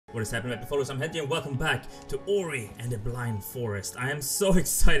What is happening, follow some Hedgie, and welcome back to Ori and the Blind Forest. I am so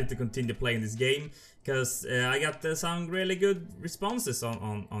excited to continue playing this game because I got some really good responses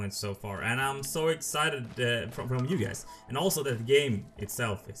on it so far, and I'm so excited from you guys. And also that the game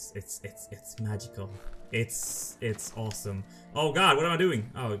itself is it's magical. It's awesome. Oh god, what am I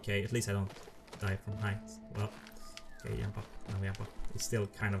doing? Oh, okay, at least I don't die from height. Well, okay, jump up. No, jump up. It's still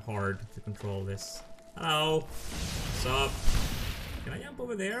kind of hard to control this. Hello. What's up? Can I jump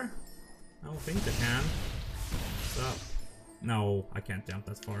over there? I don't think I can. So, no, I can't jump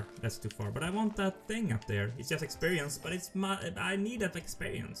that far. That's too far. But I want that thing up there. It's just experience, but I need that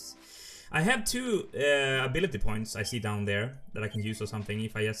experience. I have 2 ability points I see down there that I can use or something.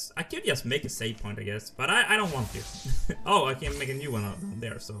 If I could just make a save point, I guess. But I don't want to. Oh, I can make a new one down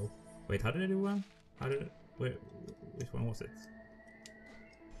there. So, wait, how did I do one? How did it? Wait, which one was it?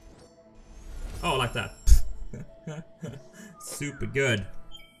 Oh, like that. Super good.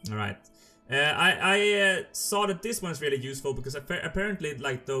 Alright. I saw that this one is really useful because apparently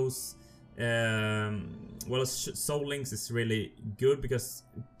like those well, Soul Links is really good because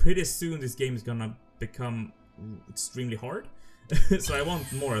pretty soon this game is gonna become extremely hard. So I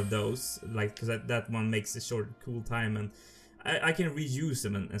want more of those, like, because that one makes a short cool time, and I can reuse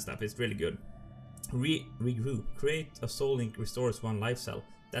them and stuff. It's really good. Regroup. Create a Soul Link restores 1 life cell.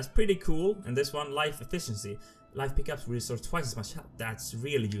 That's pretty cool. And this one, life efficiency. Life pickups restore twice as much health. That's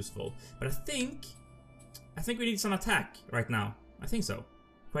really useful. But I think we need some attack right now. I think so.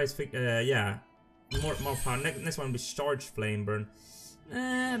 Yeah. More power. Next one will be charge flame burn.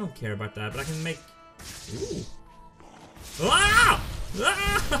 I don't care about that, but I can make. Ooh. Ah!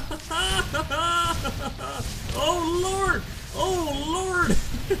 Oh lord! Oh lord!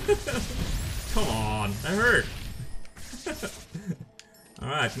 Come on, that hurt.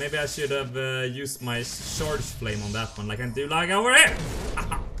 Alright, maybe I should have used my charge flame on that one, like I do like over here!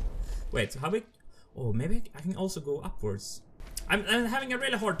 Wait, how big? Oh, maybe I can also go upwards. I'm having a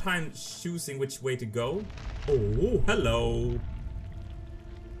really hard time choosing which way to go. Oh, hello!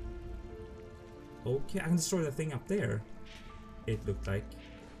 Okay, I can destroy the thing up there. It looked like.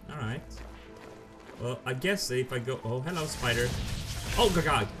 Alright. Well, I guess if I go... Oh, hello, spider. Oh,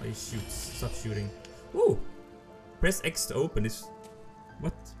 god! Oh, you shoot. Stop shooting. Woo! Press X to open this...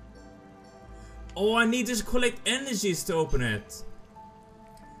 What? Oh, I need to collect energies to open it.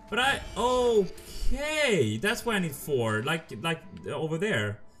 But okay, that's why I need 4. Like over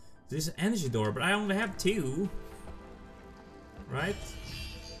there. There's an energy door, but I only have 2. Right?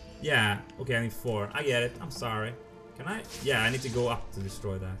 Yeah. Okay, I need 4. I get it. I'm sorry. Can I? Yeah, I need to go up to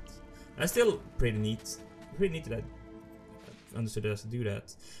destroy that. That's still pretty neat. Pretty neat that I understood how to do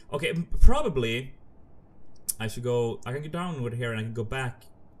that. Okay, probably. I should go. I can go down over here and I can go back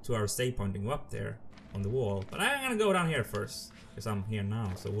to our save point and go up there on the wall. But I'm gonna go down here first because I'm here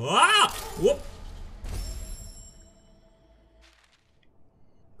now. So whoop!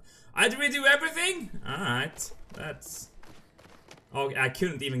 I had to redo everything. All right, that's. Oh, I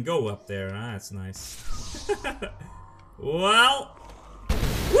couldn't even go up there. That's nice. Well,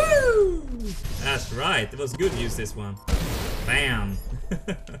 woo! That's right. It was good to use this one. Bam.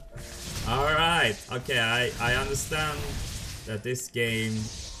 Alright, okay, I understand that this game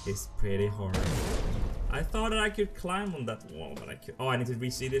is pretty hard. I thought that I could climb on that wall, but I could. Oh, I need to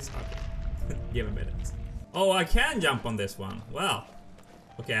re-see this? Okay. Give a minute. Oh, I can jump on this one. Well,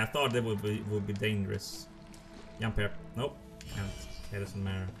 okay, I thought that would be dangerous. Jump here. Nope, can't. Okay, doesn't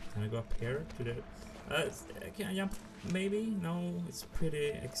matter. Can I go up here to the... can I jump? Maybe? No, it's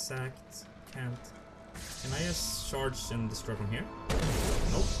pretty exact. Can't. Can I just charge and destroy from here?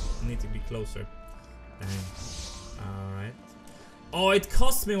 Nope. I need to be closer. Dang. Alright. Oh, it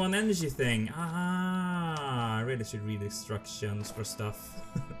cost me 1 energy thing. Ah, I really should read instructions for stuff.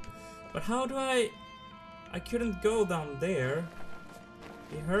 But how do I couldn't go down there.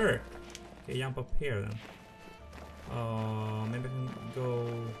 It hurt. Okay, jump up here then. Oh, maybe I can go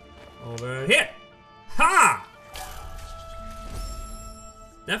over here. Ha!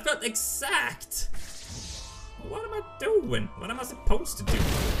 That felt exact. What am I doing? What am I supposed to do?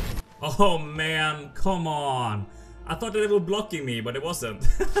 Oh man, come on. I thought that it was blocking me, but it wasn't.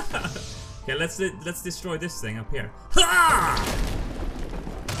 Okay, let's destroy this thing up here. Ha!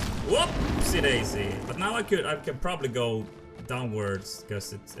 Whoopsie daisy. But now I could probably go downwards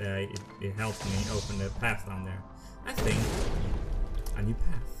because it helped me open the path down there. I think a new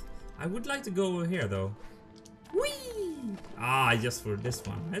path. I would like to go over here though. Whee! Ah, just for this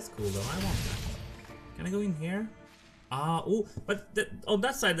one. That's cool though. I want that. Can I go in here? Ah, oh, but on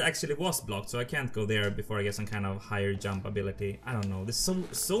that side actually was blocked, so I can't go there before I get some kind of higher jump ability. I don't know. There's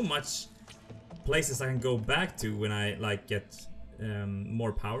so much places I can go back to when I like get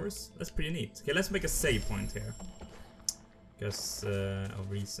more powers. That's pretty neat. Okay, let's make a save point here. Because of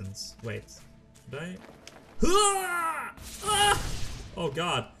reasons. Wait. Should I? Ah! Ah! Oh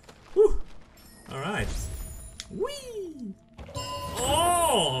god. Whew. Alright. Whee!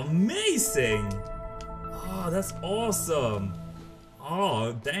 Oh, amazing! Oh, that's awesome!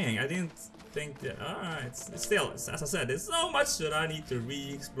 Oh, dang, I didn't think that. Alright, still, as I said, there's so much that I need to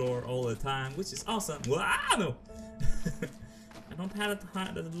re-explore all the time, which is awesome. Wow, no! I don't have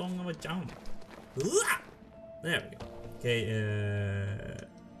that long of a jump. There we go. Okay,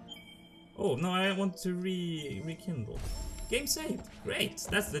 oh, no, I want to rekindle. Game saved. Great.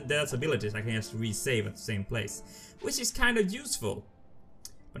 That's abilities. I can just resave at the same place, which is kind of useful.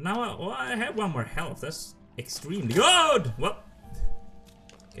 But now I have one more health. That's extremely good. Well,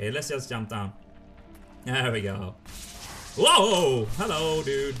 okay, let's just jump down. There we go. Whoa! Hello,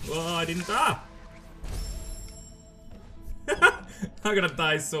 dude. Whoa, I didn't. Ah! I'm gonna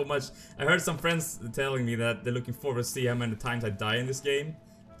die so much. I heard some friends telling me that they're looking forward to see how many times I die in this game.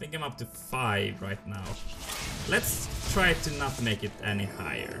 I think I'm up to 5 right now. Let's try to not make it any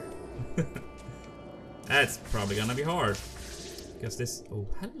higher. That's probably gonna be hard. Because this... Oh,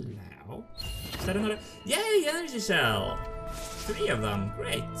 hello. Is that another... Yay, energy shell! 3 of them.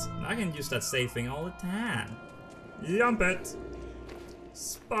 Great. I can use that save thing all the time. Jump it!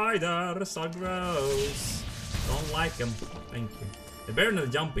 Spiders are gross. Don't like them. Thank you. They're better than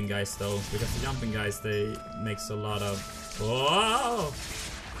the jumping guys though. Because the jumping guys, they makes a lot of... Whoa!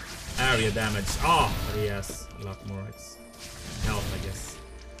 Area damage. Oh, but he has a lot more health, I guess.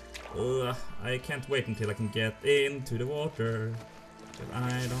 I can't wait until I can get into the water. But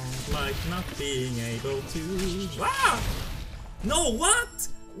I don't like not being able to. Wow! No, what?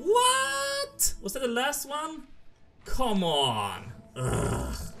 What? Was that the last one? Come on.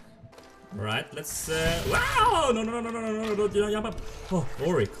 Ugh. Alright, let's wow! No, don't jump up. Oh,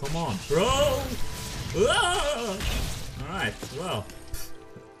 Ori, come on, bro! Alright, well.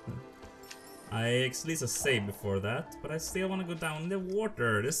 I actually a save before that, but I still want to go down in the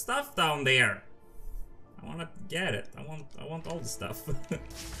water. There's stuff down there. I want to get it. I want all the stuff.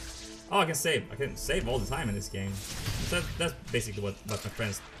 Oh, I can save. I can save all the time in this game. That's basically what my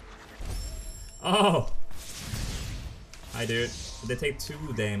friends. Oh, hi, dude. They take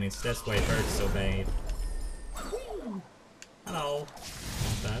 2 damage. That's why it hurts so bad. Hello. I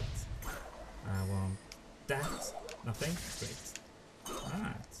want that. I want that. Nothing. Great.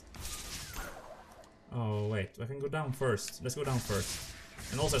 Alright. Oh wait, I can go down first. Let's go down first.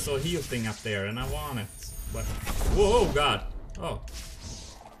 And also I saw a heal thing up there and I want it. But whoa, god. Oh.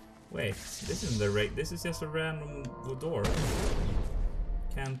 Wait, this isn't the rate. This is just a random door.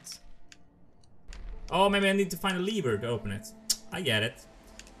 Can't. Oh, maybe I need to find a lever to open it. I get it.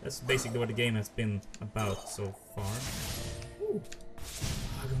 That's basically what the game has been about so far. Ooh.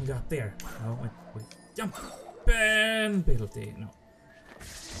 I'm gonna go up there. Oh, wait. Jump! Ability. No.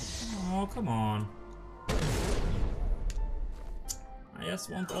 Oh, come on. I just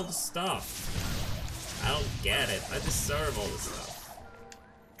want all the stuff. I don't get it. I deserve all the stuff.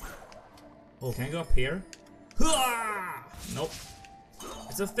 Oh, can I go up here? Nope.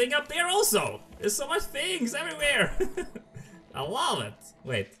 There's a thing up there also. There's so much things everywhere. I love it.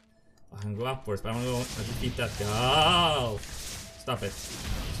 Wait. I can go upwards, but I'm gonna go defeat that guy. Oh! Stop it.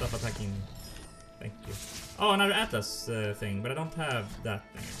 Stop attacking me. Thank you. Oh, another Atlas thing, but I don't have that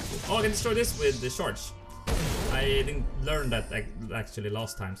thing. Oh, I can destroy this with the charge. I didn't learn that actually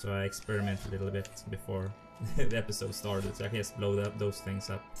last time, so I experimented a little bit before the episode started, so I can just blow those things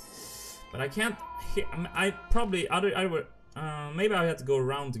up. But I can't hit. I probably maybe I have to go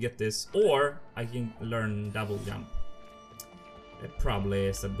around to get this, or I can learn double jump. It probably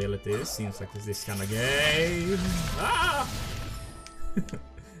is ability. It seems like this kind of game. Ah!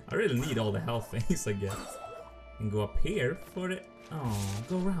 I really need all the health things I get. And go up here for it. Oh,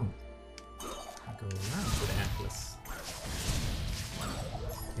 go around. Go around with the Atlas.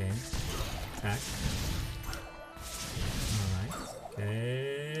 Okay. Attack. Alright.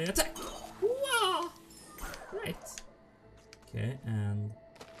 Okay. Attack! Wow! Great. Okay, and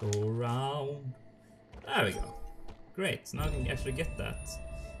go around. There we go. Great. So now I can actually get that.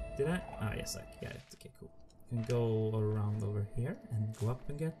 Did I? Ah, yes, I got it. Okay, cool. I can go around over here and go up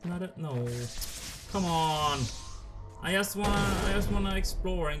and get another. No. Come on. I just wanna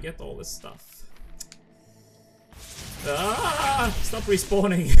explore and get all this stuff. Ah! Stop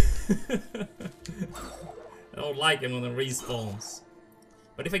respawning! I don't like it when it respawns.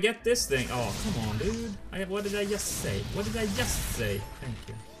 But if I get this thing, oh come on, dude! What did I just say? What did I just say? Thank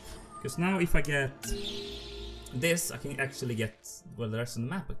you. Because now if I get this, I can actually get well the rest of the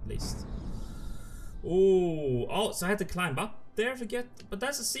map at least. Ooh, oh, so I had to climb up there to get... But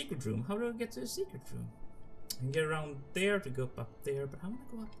that's a secret room. How do I get to the secret room? I can get around there to go up there, but how am I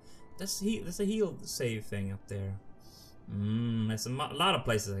gonna go up? That's a heal save thing up there. There's a lot of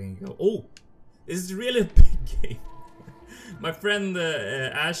places I can go. Oh! This is really a big game. My friend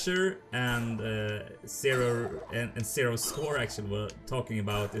Asher and Zero Score actually were talking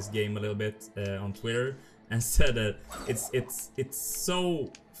about this game a little bit on Twitter, and said that it's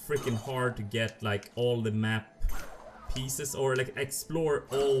so freaking hard to get like all the map pieces, or like explore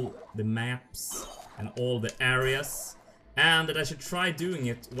all the maps and all the areas, and that I should try doing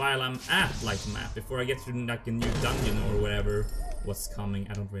it while I'm at like the map before I get to like a new dungeon or whatever what's coming.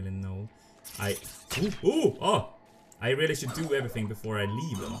 I don't really know. I really should do everything before I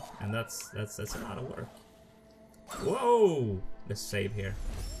leave them, and that's a lot of work. Whoa! Let's save here.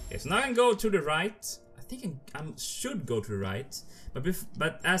 Okay, so now I can go to the right. I think I should go to the right,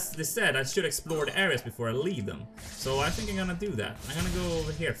 but as they said, I should explore the areas before I leave them. So I think I'm gonna do that. I'm gonna go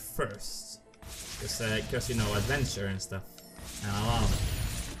over here first, because you know, adventure and stuff, and I love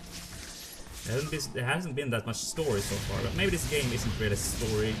it. There hasn't been that much story so far, but maybe this game isn't really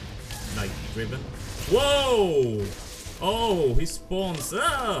story like driven. Whoa! Oh, he spawns.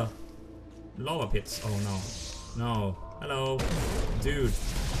 Lava pits. Oh no. No. Hello. Dude.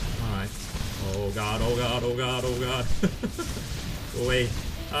 Alright. Oh god, oh god, oh god, oh god. Go away.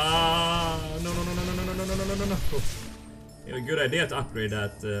 No. Yeah, a good idea to upgrade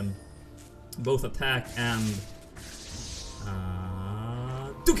that both attack and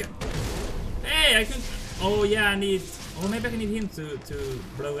Duke. Hey, I can. Oh yeah, I need. Oh, maybe I can need him to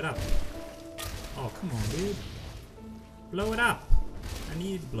blow it up. Oh, come on, dude. Blow it up. I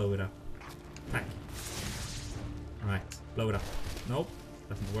need to blow it up. Attack. Alright, blow it up. Nope,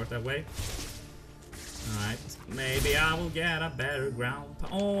 doesn't work that way. Alright, maybe I will get a better ground.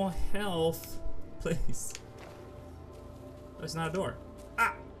 Oh, health. Please. There's not a door.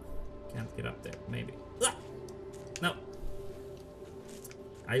 Ah! Can't get up there, maybe. Ah! No.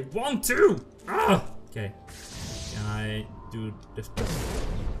 I want to! Ah! Okay. Can I do this?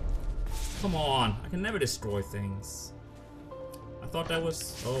 Come on, I can never destroy things. I thought that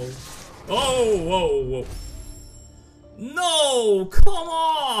was... Whoa. No, come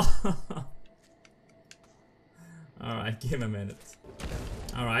on! Alright, give him a minute.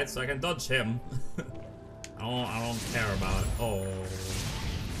 Alright, so I can dodge him. I don't care about it. Oh.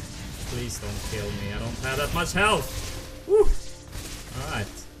 Please don't kill me, I don't have that much health. Woo. Alright,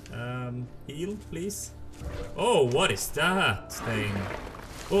 heal, please. Oh, what is that thing?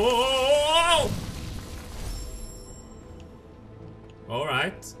 Oh!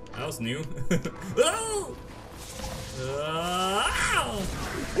 Alright, that was new. Oh!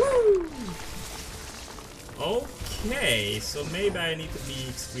 Woo! Okay, so maybe I need to be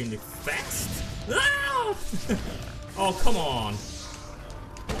extremely fast. Oh, come on.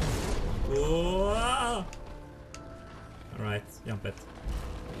 Alright, jump it.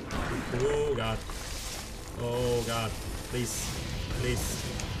 Oh god. Oh god. Please. Please.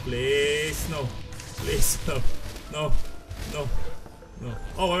 Please. No. Please. No. No. No. No.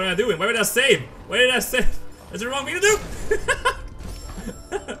 Oh, what am I doing? Why did I save? Why did I save? That's the wrong thing to do!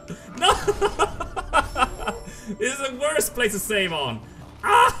 No! This is the worst place to save on.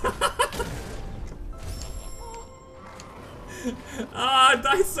 I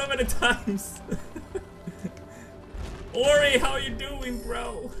died so many times. Ori, how you doing,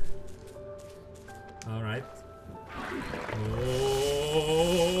 bro? Alright.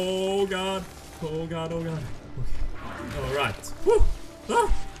 Oh god. Oh god, oh god. Okay. Alright. Woo!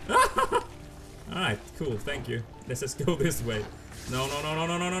 Alright, cool, thank you. Let's just go this way. No.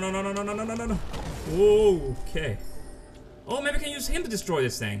 Okay. Oh, maybe I can use him to destroy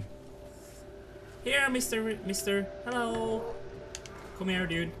this thing. Here, Mr. Hello. Come here,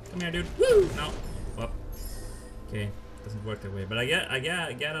 dude. Come here, dude. Woo! No. Oh. Okay, doesn't work that way. But I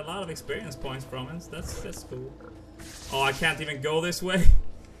get a lot of experience points from it. That's cool. Oh, I can't even go this way.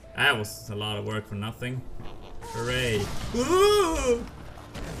 That was a lot of work for nothing. Hooray! Woo!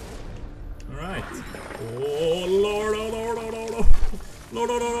 All right. Oh Lord! Oh Lord! Oh Lord! Lord!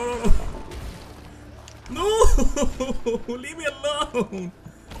 Oh Lord! No! Leave me alone!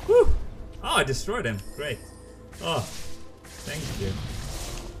 Woo! Oh, I destroyed him. Great. Oh, thank you.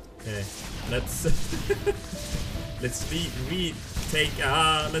 Okay, let's let's retake.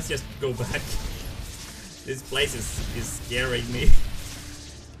 Let's just go back. This place is scaring me.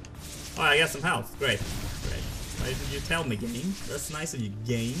 Oh, I got some health. Great. Why didn't you tell me, game? That's nice of you,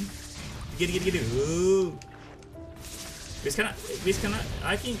 game. Get it. Ooh. I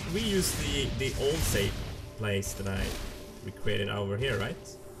can reuse the old save place that I recreated over here,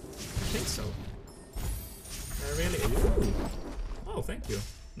 right? I think so. I really. Ooh. Oh, thank you.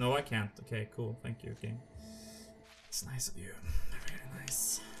 No, I can't. Okay, cool. Thank you, King. It's nice of you. Very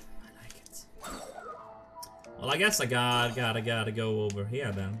nice. I like it. Well, I guess I gotta go over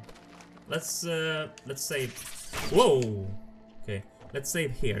here then. Let's save. Whoa. Okay, let's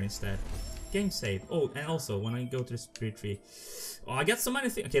save here instead. Game save. Oh, and also when I go to the spirit tree, oh, I got so many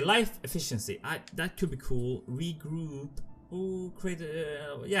things. Okay, life efficiency. That could be cool. Regroup. Oh, create.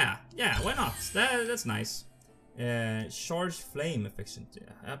 Yeah. Why not? That's nice. Charge flame efficiency.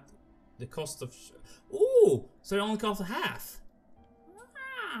 The cost of. Ooh, so it only costs half.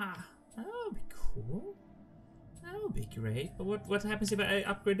 Ah, that would be cool. That would be great. But what happens if I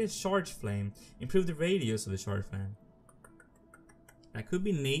upgrade this charge flame? Improve the radius of the charge flame. That could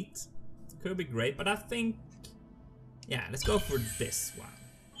be neat. Could be great, but I think, yeah, let's go for this one.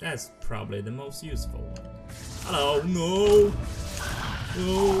 That's probably the most useful one. Hello, no.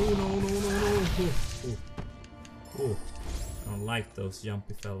 No. Oh, I don't like those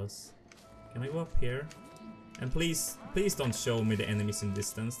jumpy fellas. Can I go up here? And please don't show me the enemies in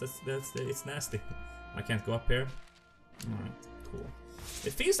distance. It's nasty. I can't go up here. Alright, cool.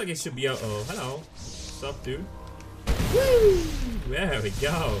 It feels like it should be. Oh, hello. What's up, dude? Woo! There we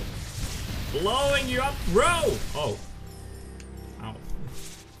go. Blowing you up, bro! Oh. Ow.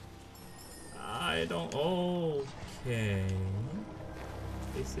 I don't. Okay.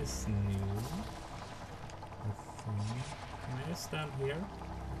 This is new. Can I just stand here?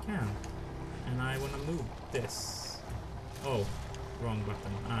 I can. And I wanna move this. Oh, wrong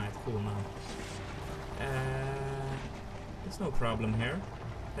button. Alright, cool now. There's no problem here,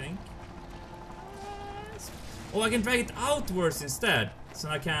 I think. Oh, I can drag it outwards instead, so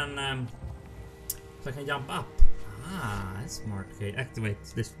I can jump up. Ah, that's smart. Okay, activate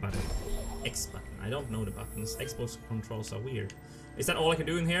this button. X button. I don't know the buttons. Xbox controls are weird. Is that all I can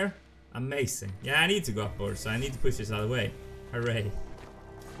do in here? Amazing. Yeah, I need to go upwards, so I need to push this out of the way. Hooray.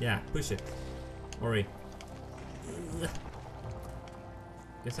 Yeah, push it. Hurry.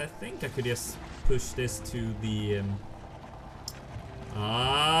 Guess I think I could just push this to the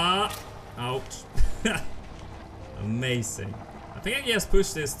ouch. Amazing. I think I can just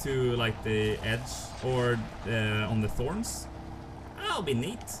push this to like the edge or on the thorns. That'll be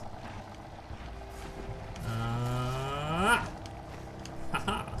neat.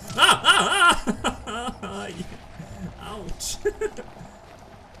 Ouch.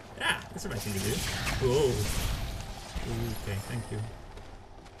 Yeah, that's the right thing to do. Whoa. Okay, thank you.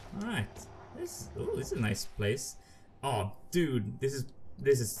 Alright. This is a nice place. Oh, dude, this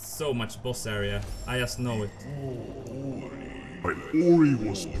is so much boss area. I just know it. By Ori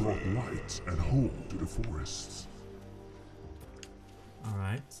was brought light and home to the forests.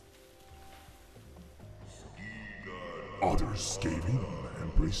 Alright. Others gave in,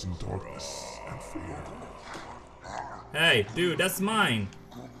 embracing darkness and fear. Hey, dude, that's mine.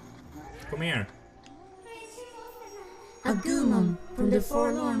 Come here. A Gumon from the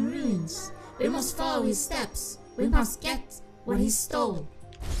forlorn ruins. We must follow his steps. We must get what he stole.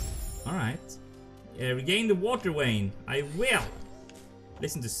 Alright. Regain the water vein. I will.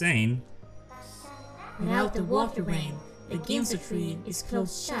 Listen to Sane. Without the water vein, the Ginso tree is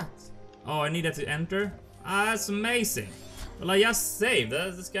closed shut. Oh, I need that to enter? Ah, that's amazing. Well, I just saved.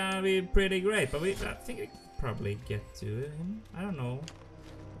 That's gonna be pretty great. But I think we probably get to him. I don't know.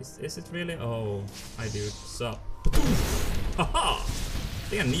 Is it really? Oh, hi dude. Sup? Haha! I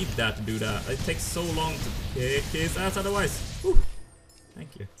think I need that to do that. It takes so long to kick his ass otherwise. Whew.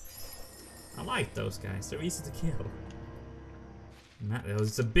 Thank you. I like those guys. They're easy to kill. Man,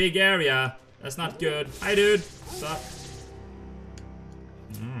 it's a big area. That's not good. Hi dude. Sup?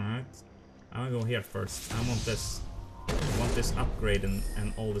 Alright. I'm gonna go here first. I want this. I want this upgrade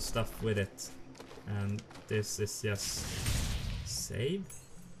and all the stuff with it. And this is just save.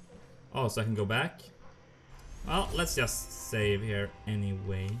 Oh, so I can go back? Well, let's just save here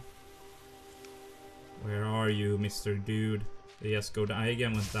anyway. Where are you, Mr. Dude? They just go down. I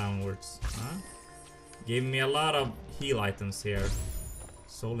again went downwards. Huh? Gave me a lot of heal items here.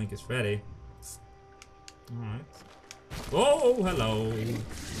 Soul Link is ready. Alright. Oh, hello.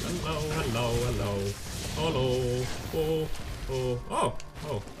 Hello.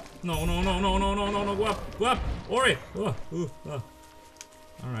 Oh. No. Go up. Ori.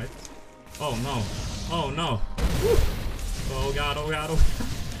 Alright. Oh no. Woo. Oh god.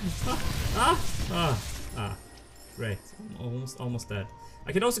 Great. Almost dead.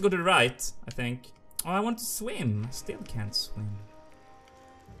 I could also go to the right, I think. Oh, I want to swim. I still can't swim.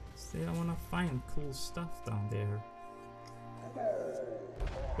 Still, I want to find cool stuff down there.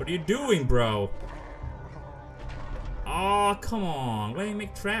 What are you doing, bro? Oh, come on. Why do you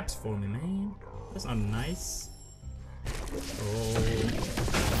make traps for me, man? That's not nice.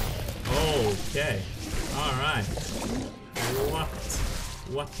 Oh. Okay. Alright.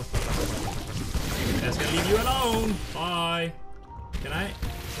 What? That's gonna leave you alone. Bye. Can I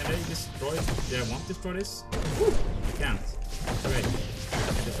destroy it? Did I want to destroy this? I can't. Great. I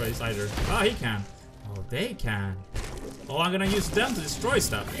can't destroy this either. Oh, he can. Oh, they can. Oh, I'm gonna use them to destroy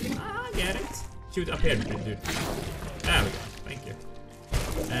stuff. Ah, I get it. Shoot up here, dude. There we go. Thank you.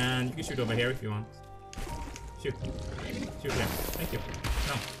 And you can shoot over here if you want. Shoot. Shoot here. Thank you.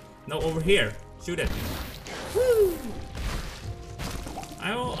 No, over here. Shoot it. Woo!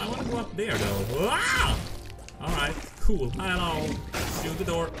 I want to go up there though. Wow! Alright, cool. Hello. Shoot the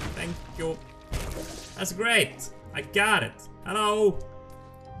door. Thank you. That's great. I got it. Hello.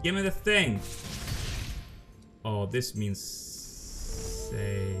 Give me the thing. Oh, this means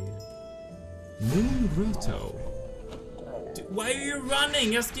say Moon Grotto. Why are you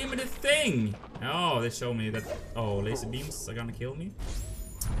running? Just give me the thing. Oh, they show me that. Oh, laser beams are gonna kill me.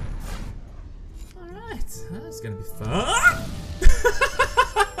 Alright, that's gonna be fun.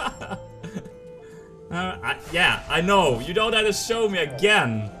 Yeah, I know. You don't have to show me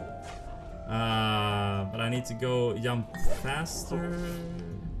again. But I need to go jump faster.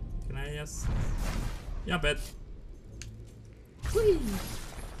 Can I just jump it? Whee!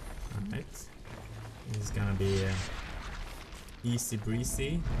 Alright. This is gonna be easy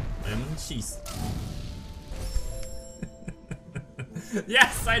breezy. Lemon cheese.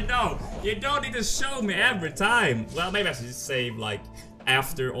 Yes, I know. You don't need to show me every time. Well, maybe I should just save like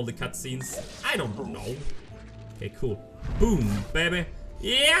after all the cutscenes. I don't know. Okay, cool. Boom, baby.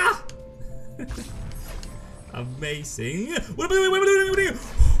 Yeah. Amazing. Wait.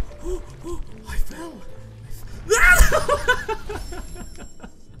 I fell.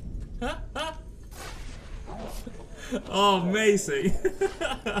 Oh, amazing.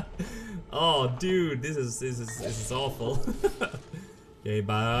 Oh, dude, this is awful. Okay,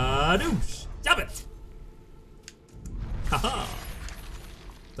 badoosh. Jump it. Haha.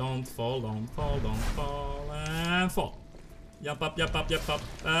 Don't fall, and fall. Jump up, and fall. Jump up.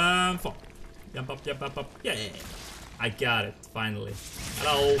 Yeah, I got it, finally.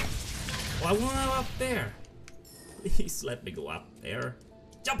 Hello. Oh, I wanna go up there. Please let me go up there.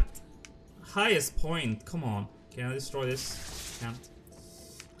 Jump it. Highest point, come on. Can I destroy this? Can't.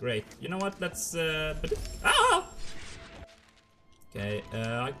 Great. You know what? Let's ah! Okay,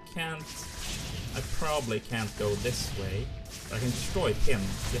 I probably can't go this way. But I can destroy him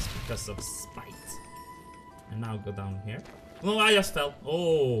just because of spite. And now go down here. No, I just fell.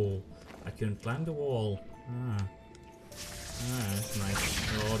 Oh, I couldn't climb the wall. That's nice.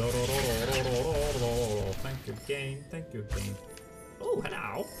 Thank you, game. Oh,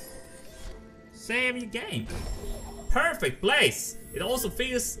 hello. Save your game. Perfect place. It also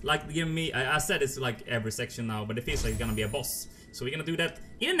feels like giving me. I said it's like every section now, but it feels like it's gonna be a boss. So we're gonna do that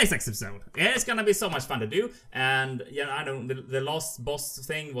in the next episode. Yeah, it's gonna be so much fun to do. And yeah, I don't. The last boss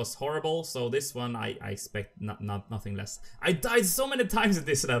thing was horrible. So this one, I expect nothing less. I died so many times in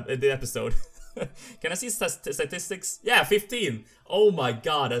this episode. Can I see statistics? Yeah, 15. Oh my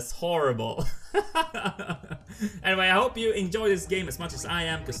god, that's horrible. Anyway, I hope you enjoy this game as much as I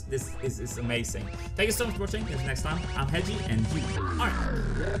am, because this is amazing. Thank you so much for watching. Until next time, I'm Hedgie, and you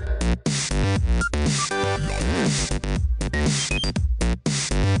are